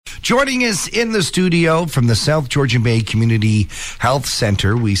Joining us in the studio from the South Georgian Bay Community Health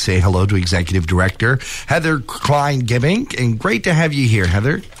Center, we say hello to Executive Director Heather Klein Gebbinck, and great to have you here,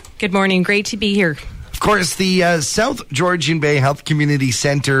 Heather. Good morning. Great to be here. Of course, the South Georgian Bay Health Community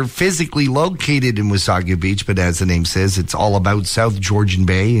Center, physically located in Wasaga Beach, but as the name says, it's all about South Georgian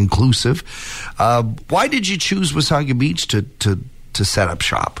Bay, inclusive. Why did you choose Wasaga Beach to set up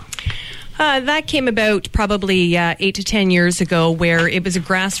shop? That came about probably 8 to 10 years ago, where it was a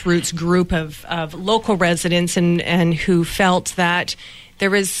grassroots group of local residents and who felt that there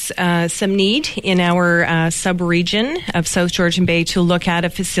was some need in our sub-region of South Georgian Bay to look at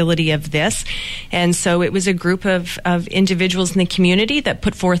a facility of this. And so it was a group of individuals in the community that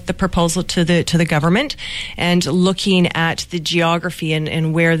put forth the proposal to the government, and looking at the geography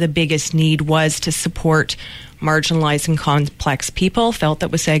and where the biggest need was to support marginalized and complex people, felt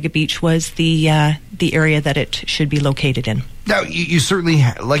that Wasaga Beach was the area that it should be located in. Now, you certainly,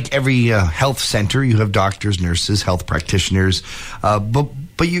 like every health center, you have doctors, nurses, health practitioners, but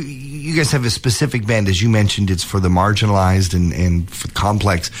you guys have a specific band, as you mentioned. It's for the marginalized and for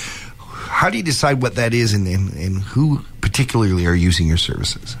complex. How do you decide what that is, and who particularly are using your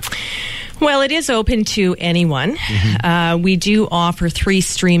services? Well, it is open to anyone. Mm-hmm. We do offer 3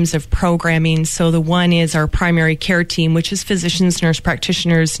 streams of programming. So the one is our primary care team, which is physicians, nurse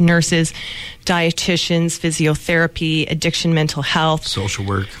practitioners, nurses, dietitians, physiotherapy, addiction, mental health.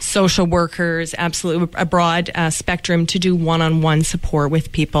 Social workers, absolutely a broad spectrum to do one-on-one support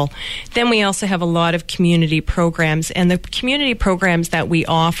with people. Then we also have a lot of community programs, and the community programs that we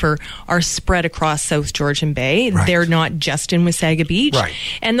offer are spread across South Georgian Bay. Right. They're not just in Wasaga Beach. Right.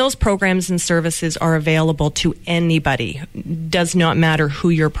 And those programs and services are available to anybody. Does not matter who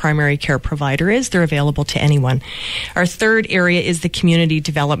your primary care provider is, they're available to anyone. Our third area is the community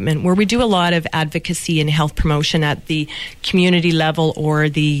development, where we do a lot of advocacy and health promotion at the community level or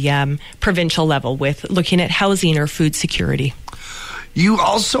the provincial level, with looking at housing or food security. You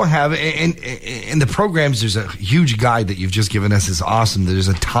also have, in the programs, there's a huge guide that you've just given us. It's awesome. There's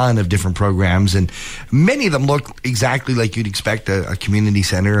a ton of different programs, and many of them look exactly like you'd expect a community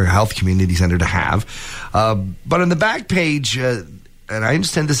center or a health community center to have. But on the back page, and I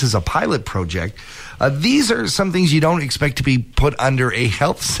understand this is a pilot project, these are some things you don't expect to be put under a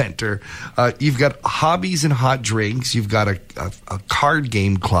health center. You've got hobbies and hot drinks. You've got a card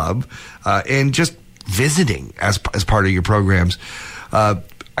game club, and just visiting as part of your programs. I'm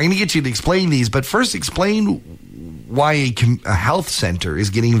going to get you to explain these, but first explain why a health center is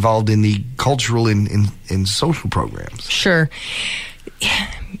getting involved in the cultural and social programs. Sure.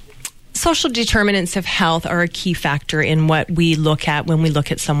 Social determinants of health are a key factor in what we look at when we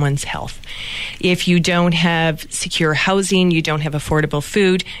look at someone's health. If you don't have secure housing, you don't have affordable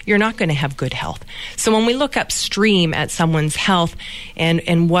food, you're not going to have good health. So when we look upstream at someone's health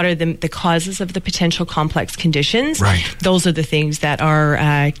and what are the causes of the potential complex conditions, right, those are the things that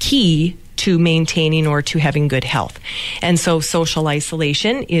are key to maintaining or to having good health. And so social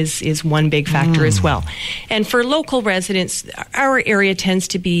isolation is one big factor as well. And for local residents, our area tends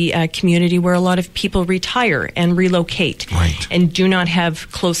to be a community where a lot of people retire and relocate, right, and do not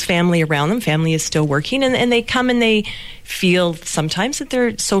have close family around them. Family is still working, and they come and they feel sometimes that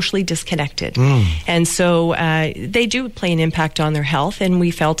they're socially disconnected. And so they do play an impact on their health, and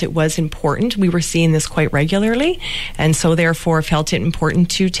we felt it was important. We were seeing this quite regularly, and so therefore felt it important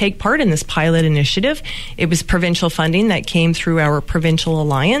to take part in this pilot initiative. It was provincial funding that came through our provincial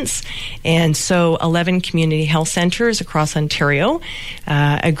alliance, and so 11 community health centers across Ontario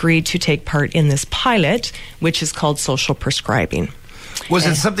agreed to take part in this pilot, which is called social prescribing. Was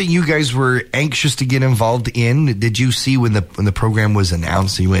it something you guys were anxious to get involved in? Did you see when the program was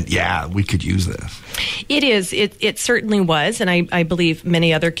announced and you went, yeah, we could use this? It is. It certainly was, and I believe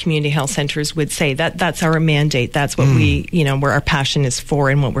many other community health centers would say that that's our mandate. That's what we, where our passion is for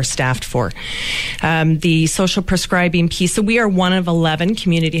and what we're staffed for. The social prescribing piece, so we are one of 11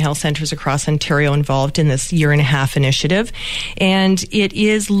 community health centers across Ontario involved in this year-and-a-half initiative, and it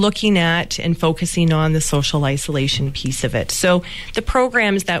is looking at and focusing on the social isolation piece of it. So the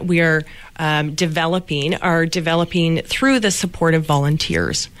programs that we are developing through the support of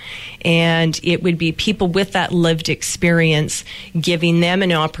volunteers. And it would be people with that lived experience, giving them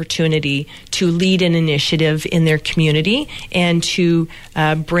an opportunity to lead an initiative in their community and to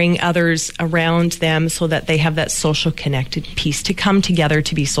bring others around them so that they have that social connected piece, to come together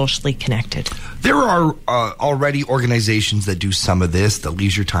to be socially connected. There are already organizations that do some of this. The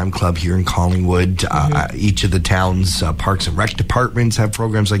Leisure Time Club here in Collingwood, each of the town's Parks and Rec departments have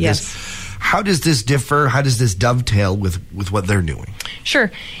programs like this. How does this differ? How does this dovetail with what they're doing?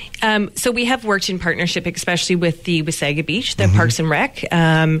 Sure. So we have worked in partnership, especially with the Wasaga Beach, the Parks and Rec,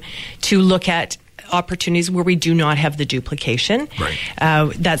 to look at opportunities where we do not have the duplication. Right.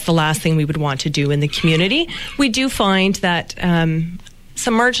 That's the last thing we would want to do in the community. We do find that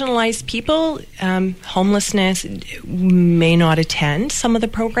some marginalized people, homelessness, may not attend some of the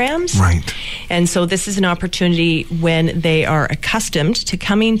programs. Right. And so this is an opportunity when they are accustomed to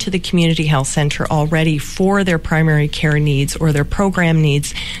coming to the community health center already for their primary care needs or their program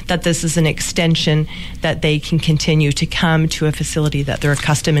needs, that this is an extension that they can continue to come to a facility that they're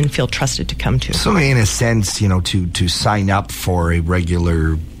accustomed and feel trusted to come to. So in a sense, to sign up for a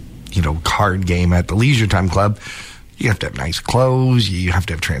regular, card game at the Leisure Time Club, you have to have nice clothes, you have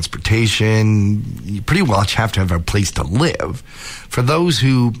to have transportation, you pretty much have to have a place to live. For those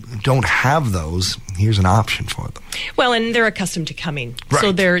who don't have those, here's an option for them. Well, and they're accustomed to coming. Right.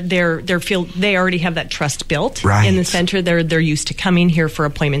 So they already have that trust built right. in the center. They're used to coming here for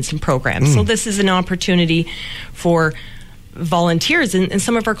appointments and programs. So this is an opportunity for volunteers and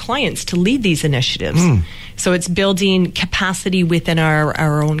some of our clients to lead these initiatives. So it's building capacity within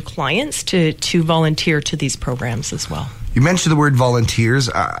our own clients to volunteer to these programs as well. You mentioned the word volunteers.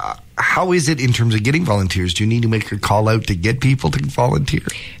 How is it in terms of getting volunteers? Do you need to make a call out to get people to volunteer?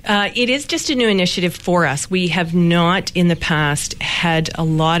 It is just a new initiative for us. We have not in the past had a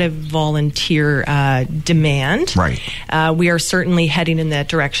lot of volunteer demand. Right. We are certainly heading in that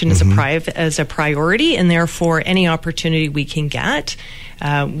direction as a priority, and therefore any opportunity we can get,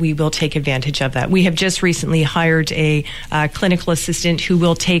 we will take advantage of that. We have just recently hired a clinical assistant who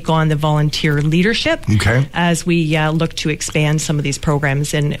will take on the volunteer leadership as we look to expand some of these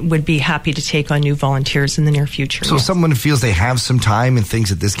programs, and would be happy to take on new volunteers in the near future. So someone feels they have some time and thinks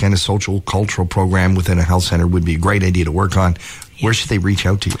that this kind of social, cultural program within a health center would be a great idea to work on. Where should they reach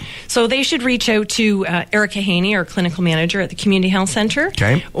out to you? So they should reach out to Erica Haney, our clinical manager at the Community Health Center,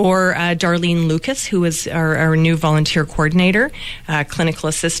 or Darlene Lucas, who is our new volunteer coordinator, clinical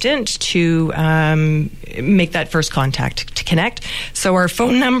assistant, to make that first contact to connect. So our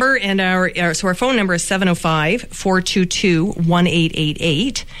phone number is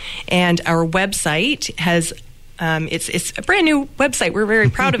 705-422-1888, and our website has. It's a brand new website. We're very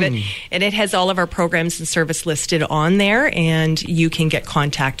proud of it. And it has all of our programs and service listed on there, and you can get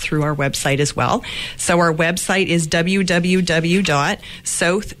contact through our website as well. So our website is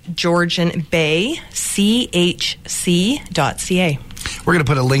www.southgeorgianbaychc.ca. We're going to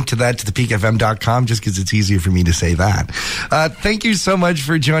put a link to that to thepeakfm.com just because it's easier for me to say that. Thank you so much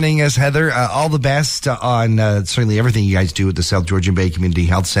for joining us, Heather. All the best on certainly everything you guys do at the South Georgian Bay Community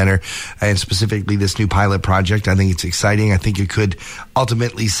Health Center, and specifically this new pilot project. I think it's exciting. I think it could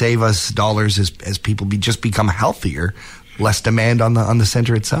ultimately save us dollars as people just become healthier, less demand on the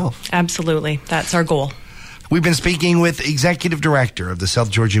center itself. Absolutely. That's our goal. We've been speaking with Executive Director of the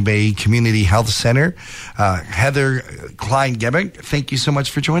South Georgian Bay Community Health Center, Heather Klein Gebbinck. Thank you so much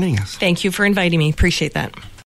for joining us. Thank you for inviting me. Appreciate that.